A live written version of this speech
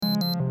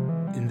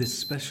In this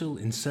special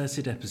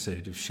inserted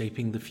episode of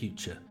Shaping the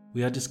Future,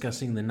 we are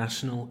discussing the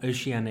National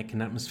Oceanic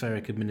and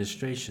Atmospheric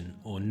Administration,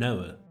 or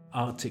NOAA,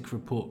 Arctic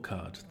Report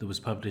Card that was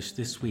published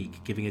this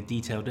week, giving a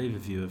detailed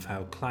overview of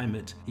how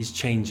climate is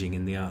changing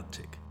in the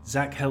Arctic.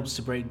 Zach helps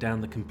to break down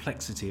the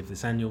complexity of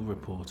this annual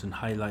report and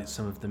highlight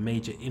some of the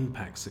major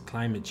impacts that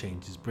climate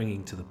change is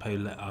bringing to the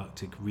polar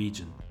Arctic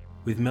region.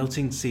 With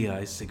melting sea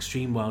ice,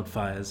 extreme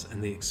wildfires,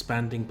 and the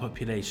expanding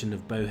population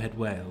of bowhead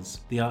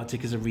whales, the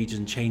Arctic is a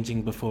region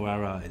changing before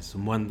our eyes,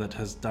 and one that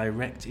has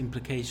direct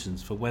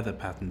implications for weather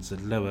patterns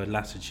at lower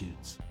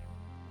latitudes.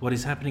 What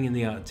is happening in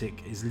the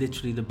Arctic is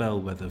literally the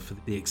bellwether for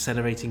the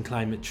accelerating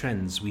climate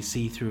trends we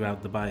see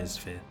throughout the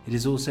biosphere. It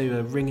is also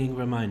a ringing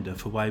reminder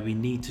for why we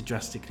need to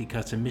drastically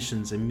cut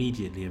emissions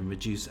immediately and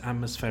reduce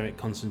atmospheric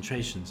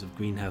concentrations of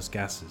greenhouse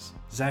gases.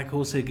 Zach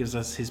also gives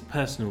us his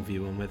personal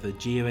view on whether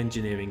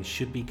geoengineering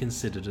should be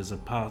considered as a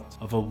part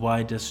of a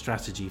wider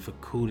strategy for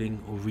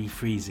cooling or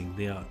refreezing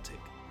the Arctic.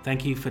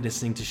 Thank you for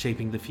listening to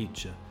Shaping the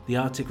Future. The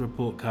Arctic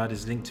Report Card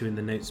is linked to in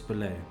the notes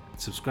below.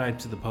 Subscribe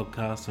to the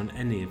podcast on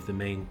any of the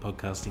main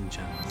podcasting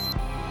channels.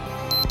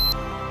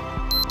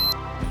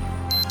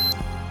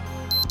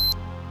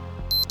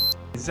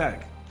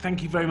 Zach,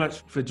 thank you very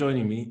much for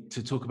joining me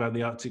to talk about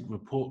the Arctic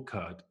Report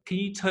Card. Can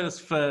you tell us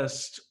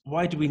first,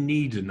 why do we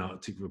need an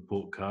Arctic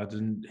Report Card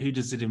and who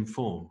does it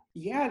inform?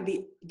 Yeah,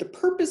 the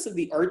purpose of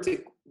the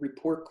Arctic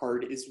Report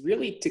Card is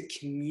really to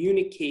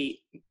communicate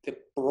the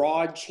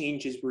broad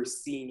changes we're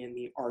seeing in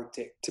the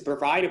Arctic, to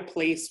provide a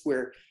place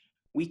where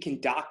we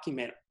can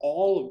document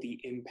all of the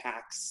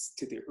impacts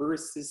to the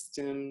Earth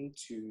system,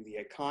 to the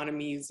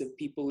economies of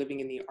people living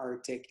in the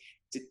Arctic,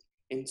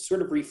 and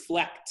sort of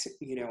reflect,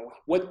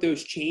 what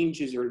those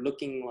changes are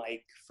looking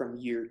like from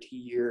year to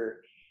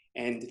year.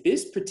 And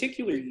this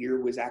particular year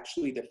was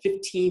actually the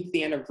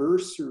 15th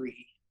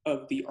anniversary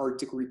of the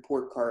Arctic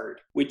Report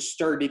Card, which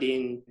started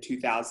in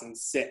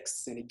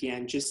 2006. And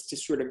again, just to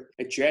sort of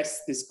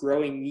address this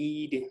growing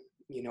need,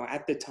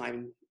 at the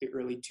time, the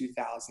early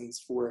 2000s,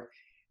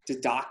 to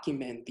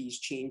document these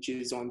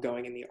changes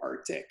ongoing in the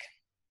Arctic.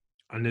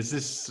 And is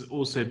this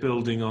also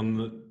building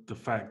on the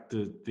fact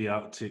that the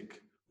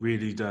Arctic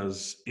really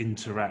does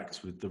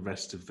interact with the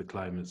rest of the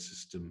climate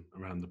system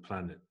around the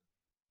planet?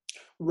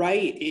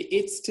 Right.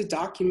 It's to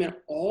document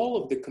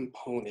all of the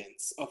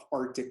components of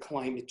Arctic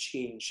climate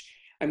change.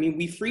 I mean,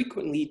 we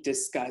frequently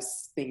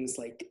discuss things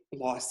like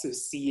loss of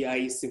sea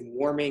ice and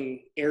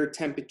warming air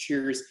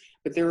temperatures,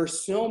 but there are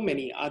so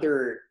many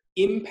other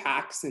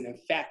impacts and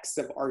effects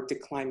of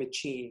Arctic climate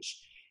change.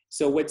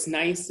 So what's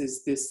nice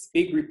is this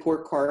big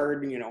report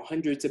card,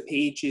 hundreds of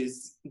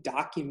pages,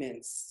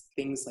 documents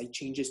things like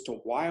changes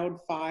to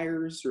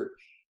wildfires or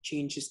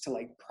changes to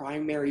like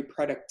primary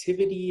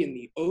productivity in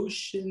the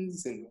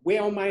oceans and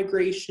whale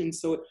migration.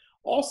 So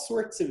all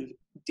sorts of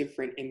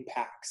different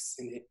impacts.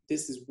 And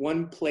this is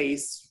one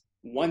place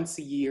once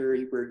a year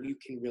where you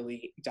can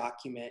really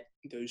document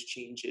those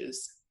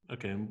changes.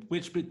 Okay, and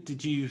which bit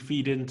did you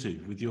feed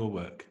into with your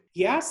work?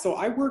 Yeah, so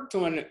I worked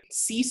on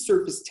sea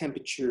surface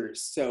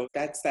temperatures. So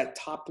that's that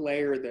top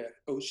layer, the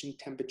ocean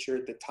temperature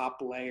at the top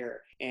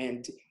layer.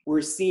 And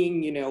we're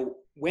seeing,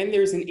 when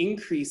there's an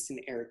increase in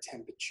air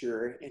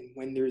temperature and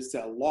when there's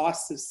a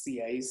loss of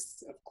sea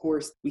ice, of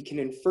course, we can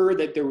infer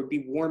that there would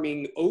be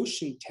warming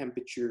ocean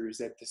temperatures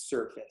at the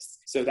surface.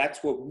 So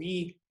that's what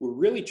we were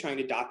really trying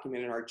to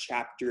document in our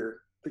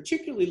chapter,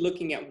 particularly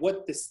looking at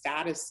what the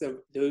status of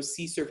those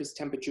sea surface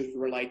temperatures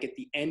were like at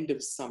the end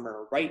of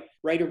summer,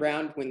 right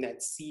around when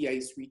that sea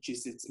ice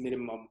reaches its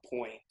minimum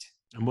point.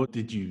 And what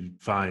did you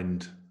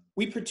find?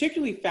 We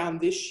particularly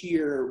found this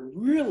year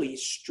really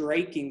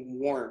striking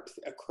warmth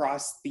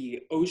across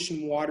the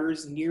ocean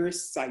waters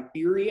nearest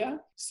Siberia.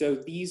 So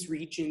these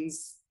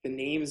regions, the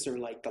names are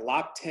like the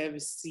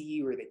Laptev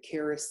Sea or the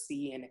Kara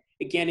Sea. And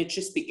again, it's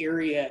just the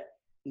area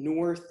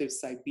north of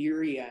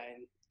Siberia.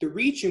 And the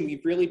region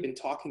we've really been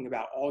talking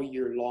about all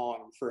year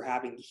long for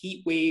having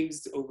heat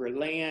waves over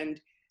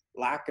land,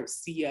 lack of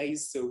sea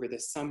ice over the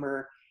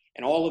summer,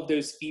 and all of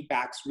those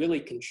feedbacks really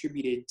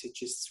contributed to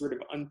just sort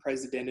of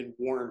unprecedented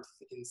warmth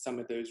in some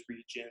of those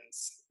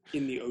regions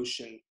in the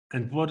ocean.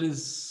 And what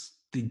is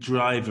the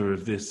driver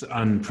of this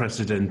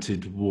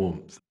unprecedented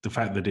warmth? The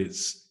fact that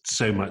it's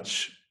so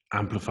much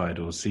amplified,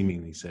 or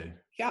seemingly so?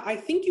 Yeah, I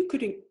think you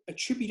could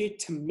attribute it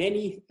to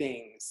many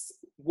things.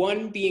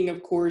 One being,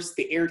 of course,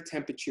 the air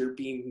temperature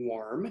being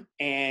warm,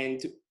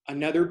 and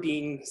another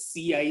being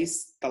sea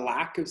ice, the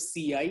lack of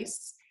sea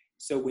ice.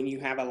 So when you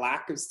have a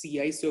lack of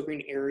sea ice over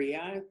an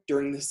area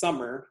during the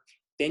summer,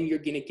 then you're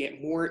going to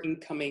get more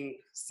incoming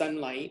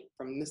sunlight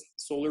from the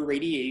solar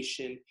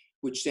radiation,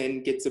 which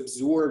then gets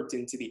absorbed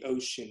into the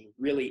ocean,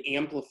 really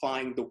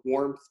amplifying the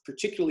warmth,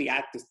 particularly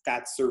at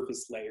that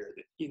surface layer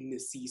in the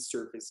sea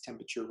surface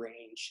temperature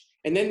range.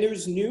 And then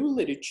there's new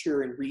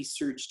literature and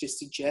research to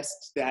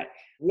suggest that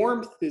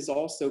warmth is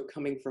also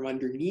coming from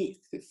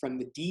underneath, from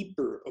the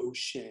deeper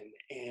ocean,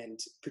 and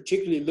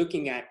particularly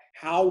looking at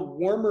how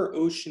warmer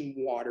ocean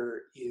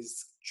water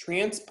is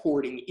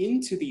transporting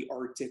into the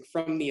Arctic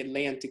from the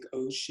Atlantic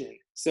Ocean.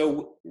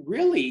 So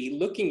really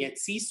looking at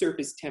sea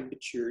surface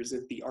temperatures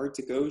of the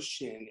Arctic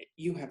Ocean,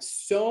 you have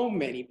so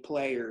many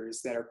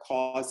players that are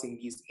causing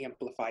these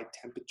amplified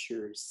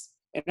temperatures.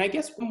 And I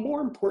guess one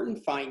more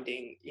important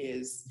finding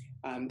is,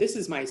 this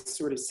is my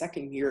sort of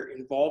second year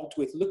involved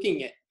with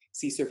looking at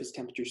sea surface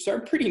temperatures. So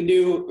I'm pretty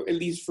new, at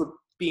least for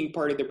being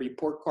part of the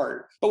report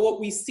card. But what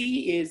we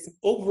see is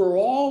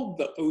overall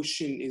the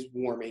ocean is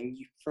warming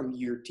from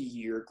year to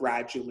year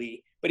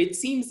gradually. But it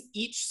seems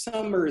each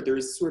summer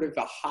there's sort of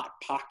a hot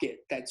pocket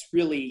that's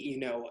really,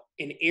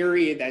 an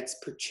area that's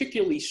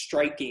particularly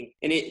striking,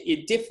 and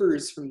it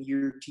differs from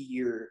year to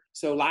year.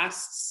 So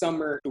last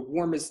summer, the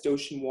warmest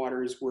ocean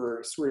waters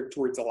were sort of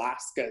towards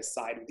Alaska's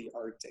side of the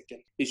Arctic,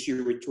 and this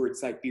year we're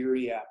towards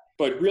Siberia.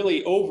 But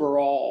really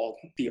overall,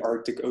 the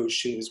Arctic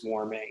Ocean is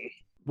warming.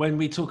 When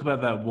we talk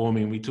about that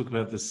warming, we talk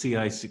about the sea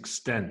ice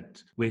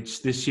extent,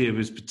 which this year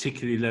was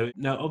particularly low.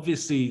 Now,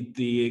 obviously,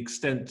 the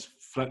extent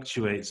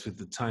fluctuates with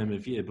the time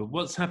of year, but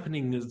what's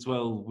happening as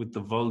well with the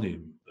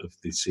volume of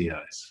the sea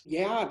ice?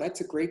 Yeah, that's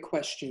a great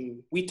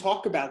question. We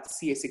talk about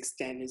sea ice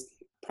extent is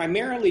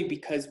primarily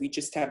because we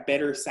just have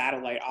better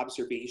satellite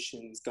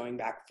observations going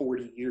back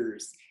 40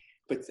 years.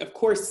 But of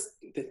course,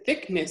 the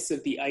thickness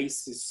of the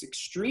ice is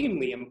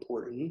extremely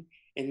important.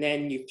 And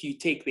then if you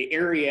take the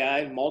area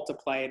and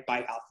multiply it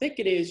by how thick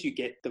it is, you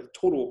get the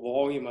total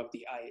volume of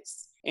the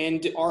ice.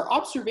 And our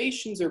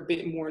observations are a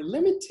bit more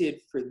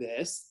limited for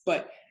this,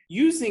 but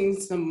using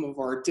some of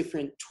our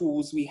different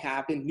tools we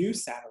have in new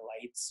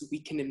satellites, we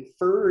can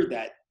infer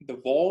that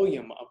the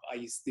volume of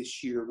ice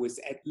this year was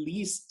at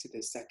least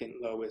the second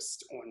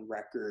lowest on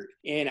record.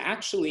 And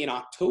actually in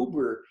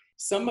October,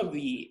 some of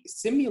the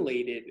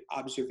simulated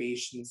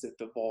observations of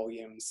the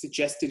volume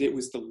suggested it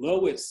was the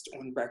lowest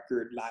on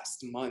record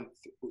last month,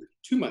 or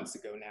 2 months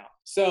ago now.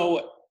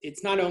 So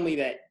it's not only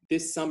that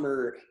this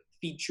summer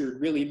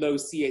featured really low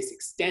sea ice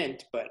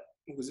extent, but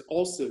it was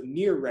also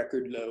near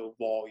record low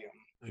volume.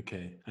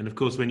 Okay. And of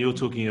course, when you're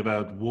talking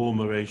about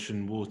warmer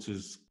ocean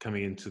waters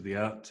coming into the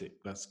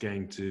Arctic, that's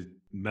going to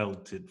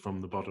melt it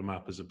from the bottom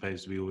up as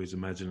opposed to we always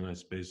imagine, I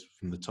suppose,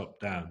 from the top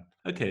down.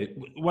 Okay.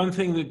 One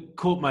thing that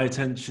caught my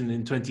attention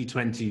in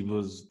 2020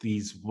 was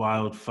these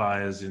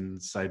wildfires in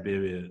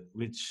Siberia,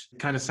 which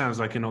kind of sounds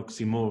like an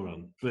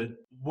oxymoron. But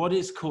what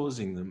is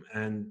causing them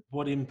and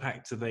what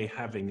impact are they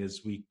having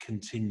as we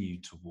continue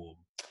to warm?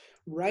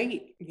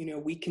 Right.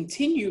 We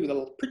continue,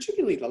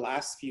 particularly the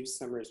last few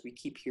summers, we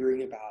keep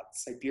hearing about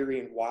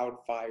Siberian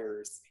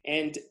wildfires.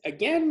 And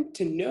again,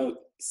 to note,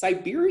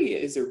 Siberia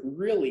is a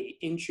really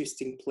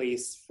interesting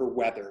place for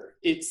weather.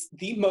 It's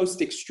the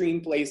most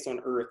extreme place on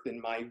Earth, in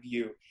my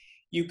view.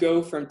 You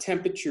go from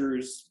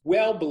temperatures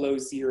well below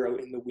zero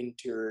in the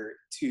winter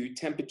to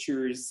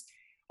temperatures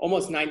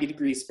almost 90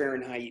 degrees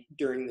Fahrenheit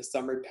during the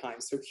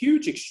summertime. So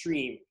huge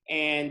extreme.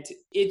 And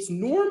it's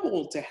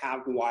normal to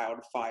have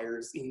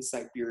wildfires in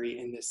Siberia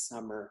in this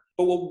summer.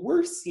 But what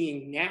we're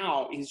seeing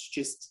now is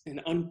just an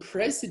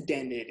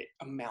unprecedented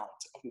amount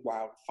of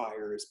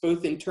wildfires,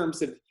 both in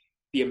terms of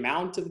the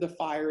amount of the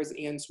fires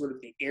and sort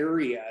of the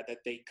area that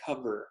they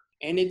cover.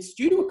 And it's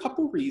due to a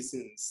couple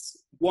reasons.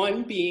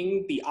 One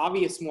being the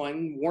obvious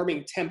one,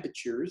 warming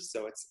temperatures,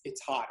 so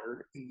it's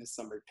hotter in the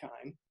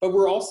summertime. But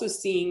we're also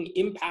seeing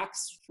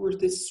impacts for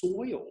the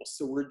soil.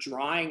 So we're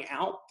drying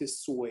out the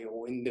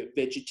soil and the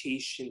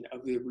vegetation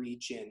of the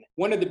region.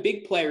 One of the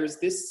big players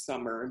this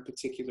summer in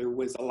particular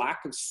was a lack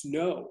of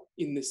snow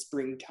in the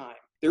springtime.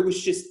 There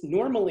was just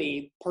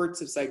normally parts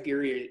of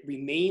Siberia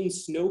remain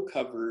snow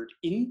covered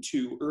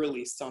into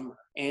early summer.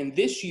 And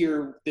this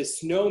year, the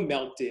snow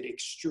melted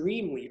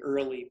extremely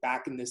early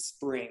back in the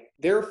spring.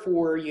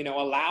 Therefore,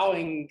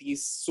 allowing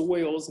these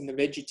soils and the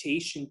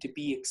vegetation to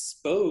be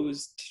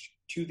exposed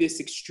to this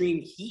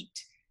extreme heat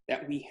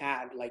that we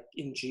had like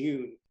in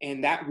June.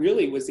 And that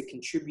really was a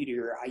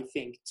contributor, I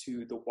think,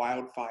 to the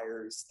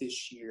wildfires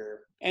this year.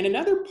 And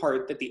another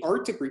part that the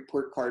Arctic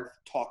Report Card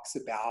talks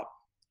about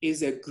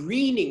is a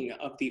greening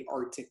of the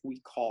Arctic, we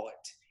call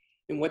it.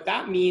 And what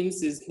that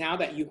means is now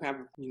that you have,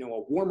 a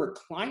warmer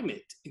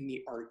climate in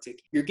the Arctic,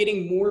 you're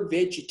getting more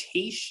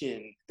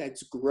vegetation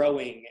that's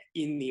growing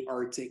in the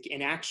Arctic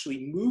and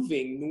actually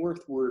moving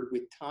northward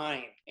with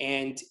time.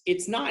 And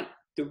it's not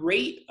the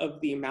rate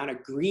of the amount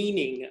of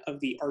greening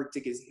of the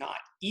Arctic is not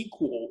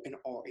equal in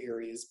all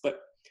areas, but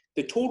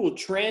the total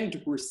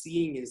trend we're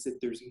seeing is that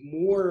there's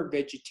more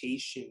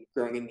vegetation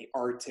growing in the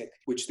Arctic,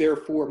 which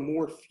therefore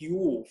more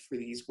fuel for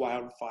these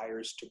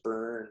wildfires to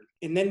burn.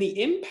 And then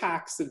the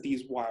impacts of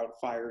these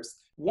wildfires,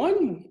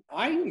 one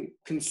I'm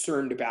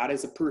concerned about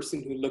as a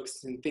person who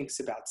looks and thinks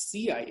about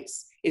sea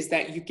ice, is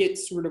that you get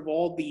sort of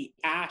all the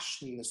ash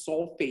and the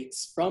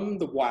sulfates from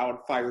the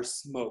wildfire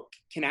smoke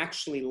can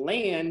actually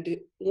land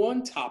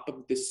on top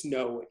of the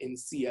snow and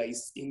sea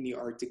ice in the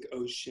Arctic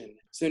Ocean.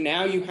 So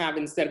now you have,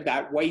 instead of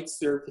that white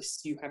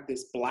surface, you have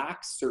this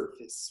black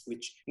surface,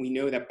 which we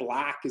know that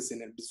black is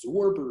an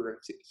absorber of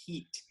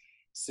heat.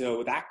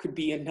 So that could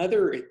be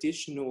another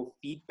additional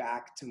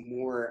feedback to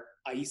more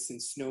ice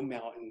and snow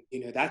melt.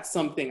 And, that's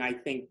something I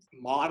think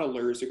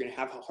modelers are going to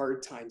have a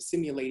hard time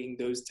simulating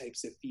those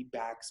types of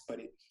feedbacks, but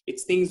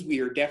it's things we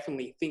are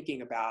definitely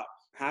thinking about.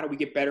 How do we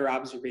get better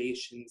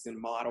observations and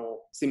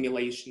model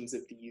simulations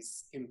of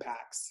these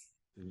impacts?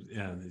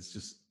 Yeah, it's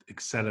just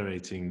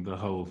accelerating the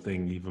whole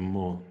thing even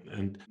more.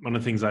 And one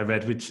of the things I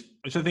read, which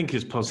I think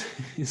is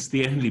is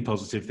the only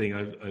positive thing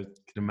I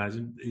can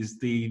imagine, is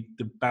the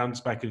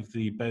bounce back of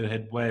the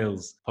bowhead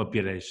whales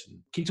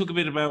population. Can you talk a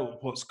bit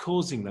about what's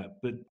causing that?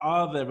 But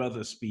are there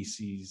other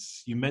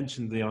species? You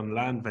mentioned the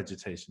on-land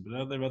vegetation, but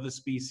are there other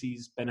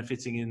species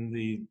benefiting in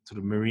the sort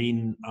of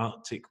marine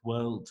Arctic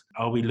world?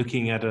 Are we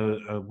looking at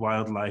a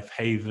wildlife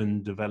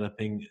haven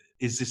developing?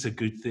 Is this a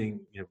good thing?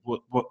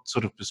 What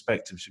sort of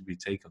perspective should we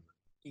take on that?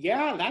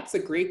 Yeah, that's a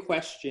great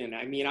question.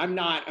 I mean, I'm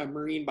not a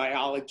marine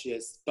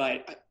biologist,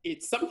 but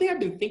it's something I've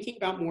been thinking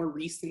about more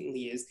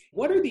recently is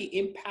what are the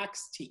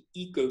impacts to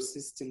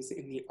ecosystems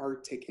in the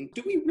Arctic? And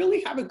do we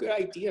really have a good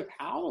idea of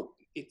how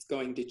it's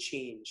going to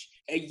change?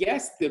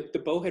 Yes,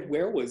 the bowhead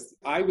whale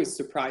I was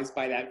surprised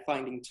by that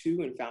finding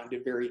too, and found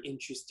it very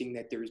interesting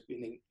that there's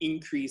been an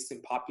increase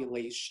in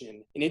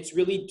population. And it's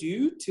really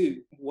due to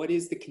what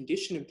is the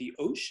condition of the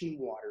ocean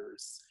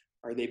waters.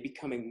 Are they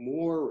becoming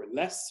more or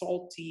less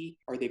salty?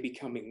 Are they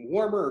becoming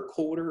warmer or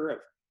colder?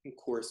 Of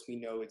course, we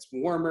know it's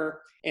warmer.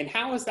 And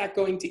how is that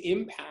going to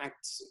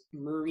impact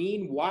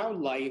marine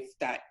wildlife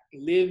that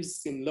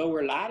lives in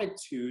lower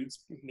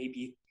latitudes,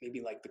 maybe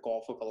like the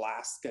Gulf of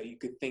Alaska, you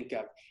could think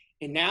of.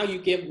 And now you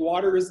get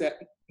waters that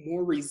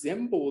more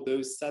resemble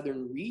those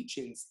southern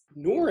regions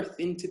north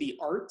into the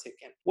Arctic.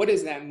 And what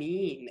does that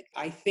mean?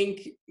 I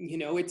think,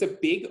 it's a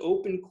big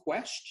open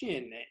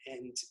question.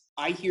 And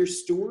I hear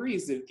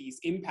stories of these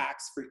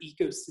impacts for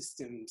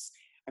ecosystems.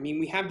 I mean,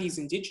 we have these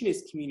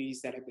indigenous communities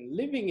that have been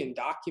living and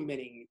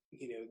documenting,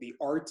 the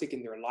Arctic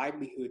and their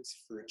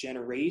livelihoods for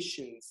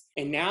generations.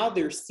 And now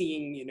they're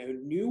seeing,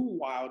 new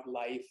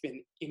wildlife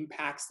and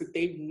impacts that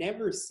they've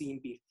never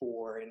seen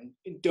before and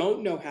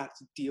don't know how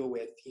to deal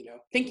with,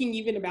 thinking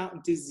even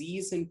about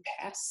disease and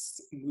pests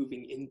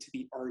moving into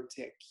the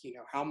Arctic,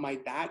 how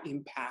might that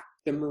impact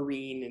the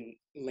marine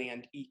and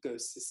land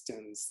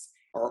ecosystems?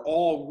 Are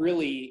all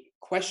really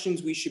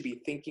questions we should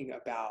be thinking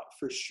about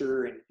for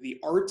sure. And the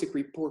Arctic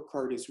Report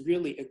Card is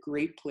really a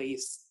great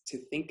place to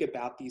think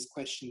about these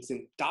questions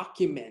and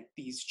document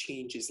these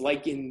changes,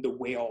 like in the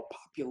whale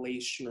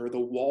population or the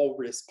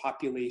walrus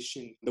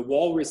population. The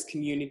walrus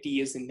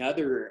community is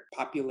another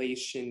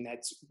population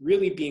that's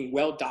really being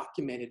well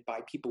documented by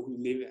people who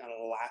live in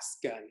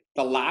Alaska. And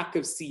the lack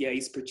of sea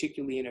ice,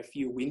 particularly in a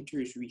few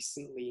winters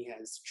recently,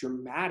 has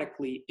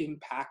dramatically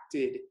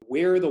impacted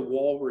where the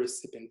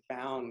walrus have been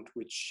found,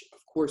 which of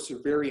course are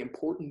very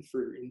important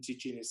for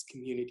indigenous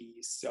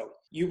communities. So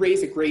you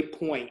raise a great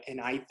point, and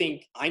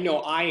I know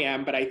I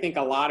am, but I think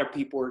a lot of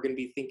people are going to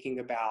be thinking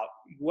about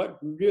what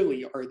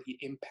really are the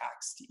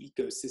impacts to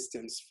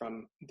ecosystems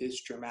from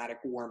this dramatic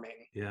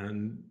warming. Yeah,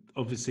 and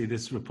obviously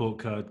this report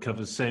card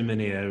covers so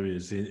many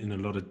areas in a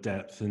lot of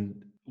depth.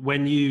 And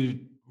when you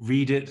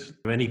read it,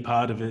 or any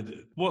part of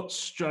it, what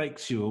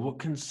strikes you or what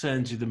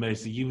concerns you the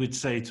most that you would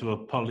say to a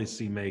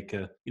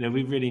policymaker,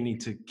 we really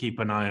need to keep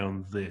an eye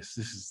on this.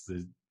 This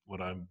is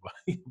what I'm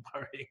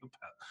worrying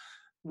about.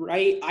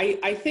 Right.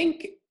 I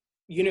think,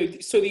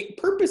 so the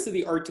purpose of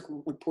the Arctic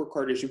Report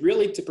Card is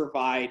really to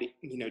provide,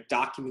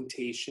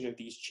 documentation of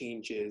these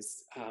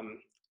changes.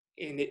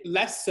 And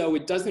less so,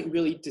 it doesn't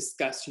really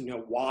discuss,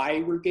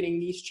 why we're getting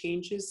these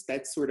changes.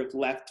 That's sort of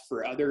left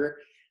for other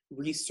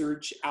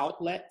research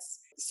outlets.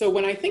 So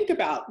when I think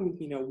about,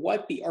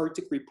 what the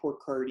Arctic Report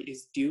Card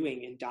is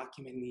doing in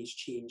documenting these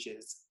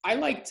changes, I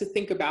like to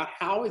think about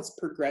how it's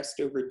progressed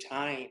over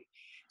time.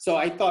 So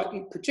I thought,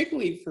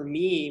 particularly for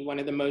me, one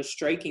of the most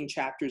striking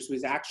chapters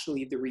was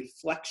actually the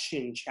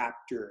reflection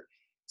chapter.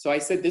 So I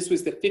said this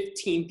was the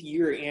 15th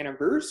year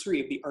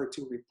anniversary of the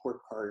Arctic Report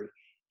Card,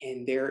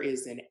 and there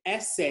is an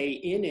essay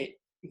in it,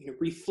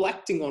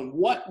 reflecting on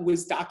what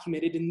was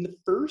documented in the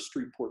first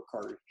report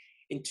card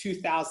in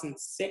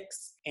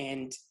 2006.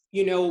 And,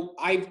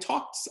 I've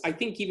talked, I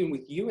think even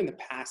with you in the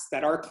past,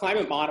 that our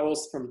climate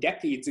models from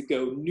decades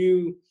ago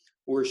knew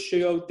or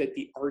showed that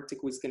the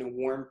Arctic was going to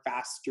warm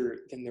faster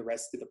than the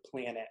rest of the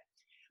planet.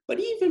 But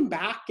even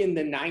back in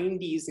the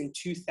 90s and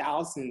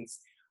 2000s,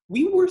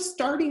 we were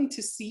starting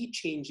to see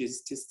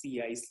changes to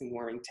sea ice and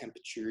warming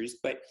temperatures,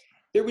 but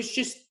there was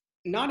just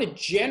not a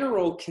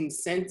general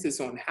consensus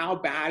on how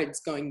bad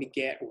it's going to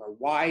get or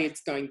why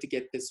it's going to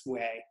get this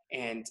way.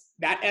 And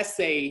that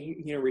essay,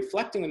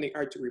 reflecting on the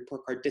Arctic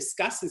Report Card,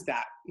 discusses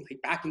that.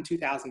 Like back in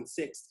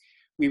 2006,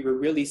 we were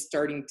really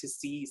starting to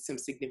see some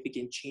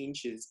significant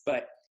changes,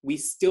 but we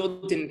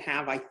still didn't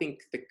have, I think,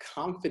 the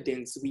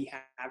confidence we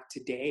have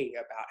today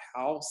about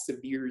how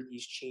severe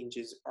these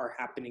changes are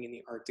happening in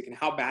the Arctic and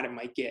how bad it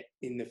might get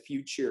in the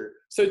future.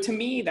 So to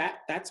me,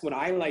 that's what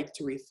I like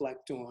to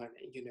reflect on,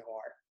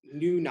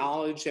 new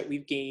knowledge that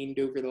we've gained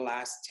over the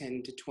last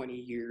 10 to 20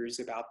 years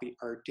about the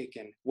Arctic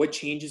and what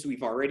changes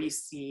we've already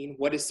seen,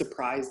 what has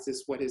surprised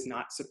us, what has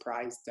not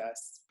surprised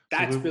us.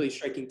 That's really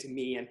striking to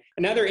me. And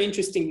another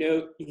interesting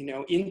note,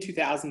 in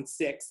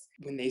 2006,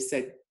 when they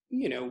said,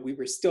 we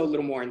were still a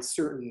little more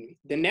uncertain,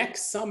 the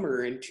next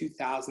summer in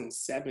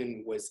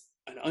 2007 was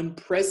an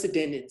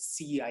unprecedented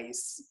sea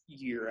ice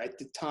year. At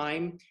the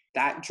time,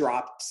 that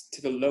dropped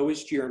to the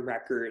lowest year on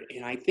record.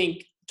 And I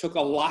think took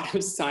a lot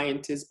of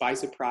scientists by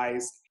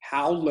surprise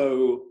how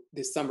low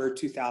the summer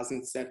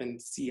 2007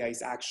 sea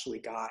ice actually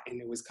got.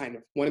 And it was kind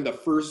of one of the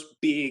first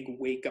big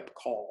wake-up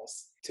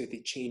calls to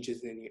the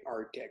changes in the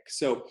Arctic.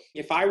 So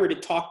if I were to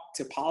talk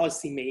to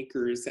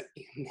policymakers,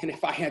 and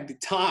if I had the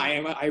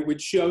time, I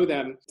would show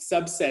them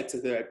subsets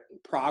of the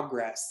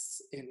progress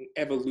and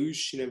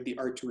evolution of the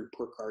Arctic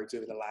report cards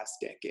over the last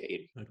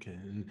decade. Okay,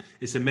 and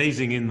it's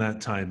amazing in that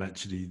time,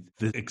 actually,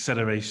 the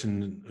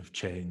acceleration of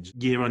change.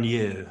 Year on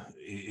year,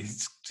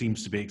 it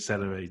seems to be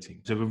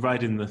accelerating. So we're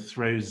right in the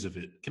throes of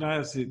it. Can I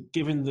ask you,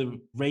 given the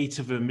rate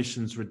of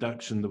emissions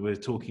reduction that we're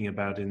talking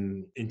about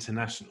in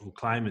international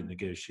climate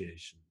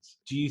negotiations,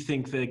 do you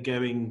think they're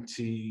going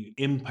to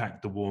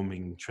impact the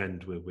warming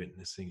trend we're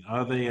witnessing?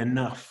 Are they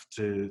enough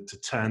to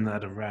turn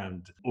that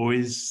around? Or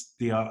is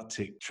the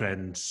Arctic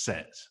trend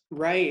set?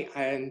 Right.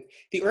 And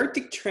the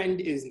Arctic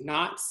trend is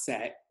not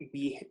set.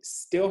 We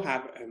still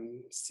have a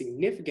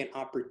significant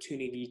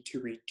opportunity to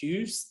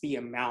reduce the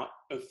amount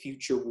of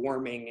future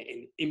warming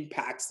and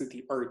impacts that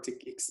the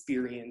Arctic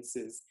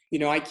experiences.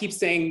 I keep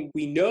saying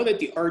we know that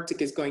the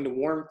Arctic is going to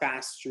warm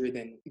faster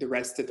than the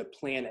rest of the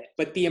planet,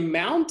 but the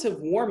amount of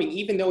warming,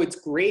 even though it's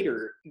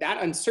greater,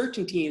 that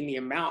uncertainty in the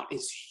amount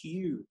is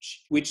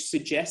huge, which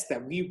suggests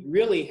that we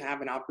really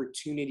have an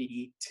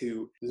opportunity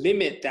to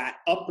limit that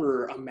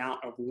upper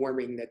amount of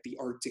warming that the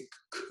Arctic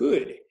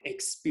could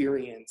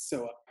experience.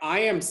 So I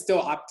am still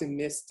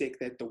optimistic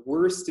that the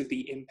worst of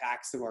the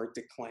impacts of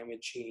Arctic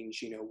climate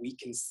change, we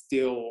can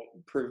still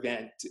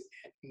prevent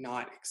and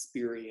not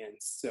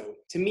experience. So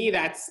to me,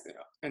 that's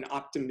an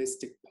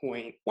optimistic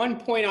point. One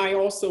point I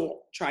also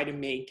try to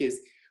make is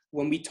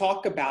when we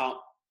talk about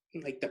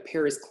like the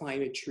Paris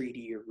Climate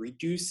Treaty or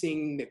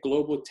reducing the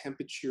global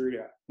temperature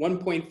to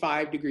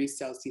 1.5 degrees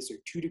Celsius or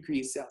 2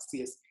 degrees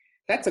Celsius,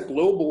 that's a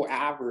global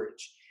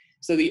average.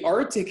 So the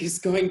Arctic is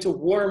going to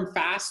warm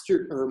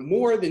faster or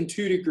more than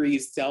 2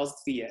 degrees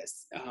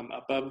Celsius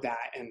above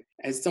that. And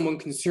as someone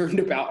concerned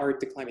about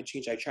Arctic climate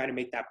change, I try to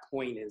make that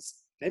point is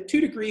that 2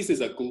 degrees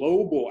is a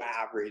global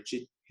average.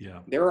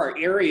 There are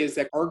areas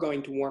that are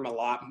going to warm a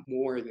lot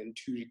more than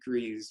 2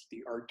 degrees,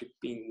 the Arctic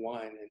being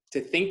one. And to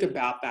think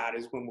about that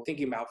is when we're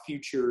thinking about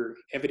future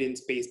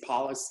evidence-based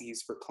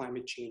policies for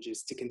climate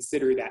changes, to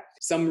consider that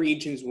some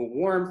regions will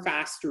warm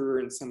faster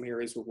and some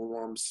areas will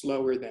warm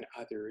slower than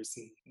others.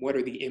 And what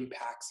are the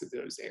impacts of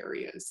those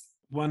areas?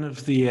 One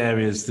of the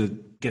areas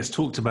that gets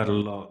talked about a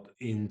lot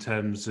in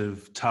terms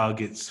of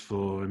targets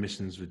for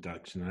emissions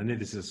reduction, I know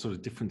this is a sort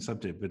of different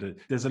subject, but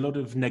there's a lot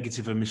of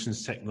negative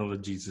emissions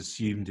technologies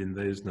assumed in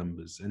those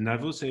numbers. And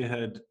I've also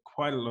heard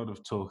quite a lot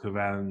of talk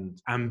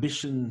around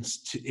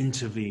ambitions to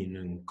intervene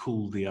and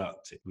cool the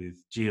Arctic with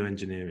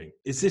geoengineering.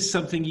 Is this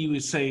something you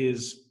would say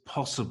is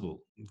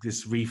possible,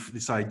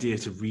 this idea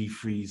to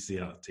refreeze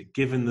the Arctic,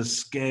 given the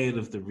scale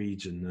of the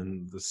region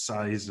and the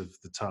size of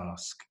the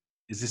task?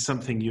 Is this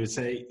something you would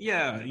say,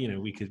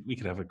 we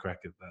could have a crack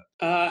at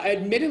that?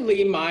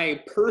 Admittedly,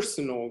 my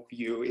personal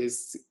view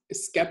is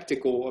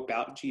skeptical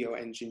about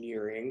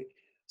geoengineering.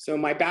 So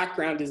my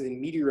background is in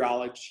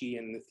meteorology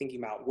and thinking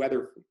about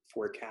weather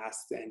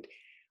forecasts. And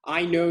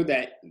I know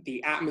that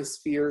the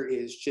atmosphere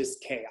is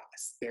just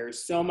chaos.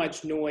 There's so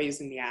much noise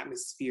in the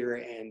atmosphere,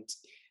 and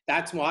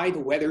that's why the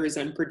weather is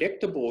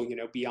unpredictable.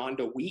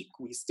 Beyond a week,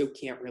 we still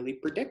can't really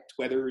predict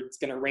whether it's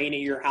going to rain at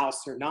your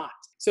house or not.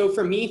 So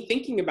for me,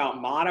 thinking about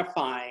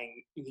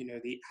modifying,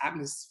 the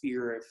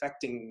atmosphere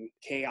affecting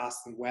chaos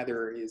and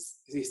weather is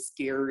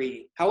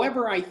scary.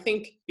 However, I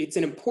think it's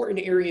an important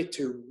area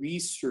to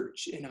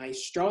research, and I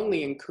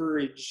strongly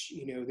encourage,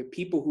 the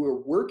people who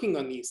are working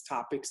on these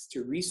topics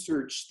to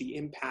research the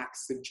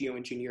impacts of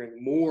geoengineering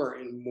more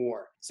and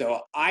more.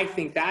 So I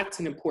think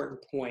that's an important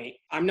point.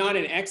 I'm not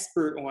an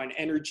expert on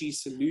energy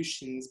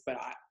solutions, but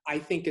I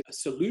think a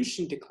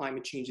solution to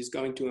climate change is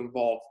going to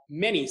involve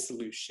many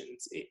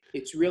solutions.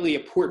 It's really a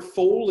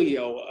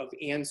portfolio of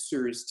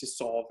answers to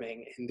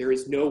solving, and there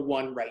is no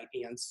one right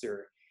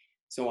answer.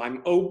 So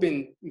I'm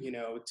open,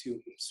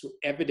 to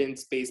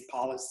evidence-based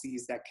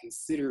policies that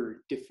consider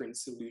different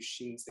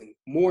solutions, and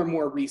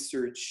more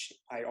research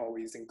I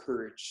always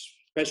encourage,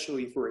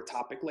 especially for a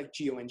topic like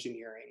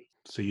geoengineering.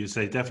 So you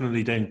say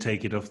definitely don't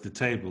take it off the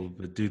table,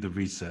 but do the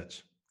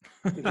research.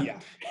 Yeah.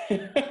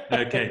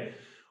 Okay.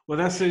 Well,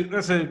 that's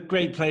a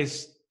great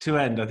place to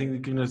end. I think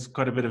you've given us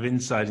quite a bit of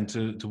insight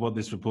into what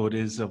this report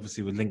is.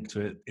 Obviously, we'll link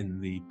to it in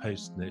the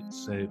post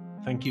notes. So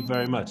thank you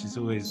very much. It's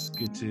always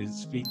good to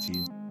speak to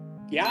you.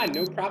 Yeah,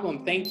 no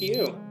problem. Thank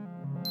you.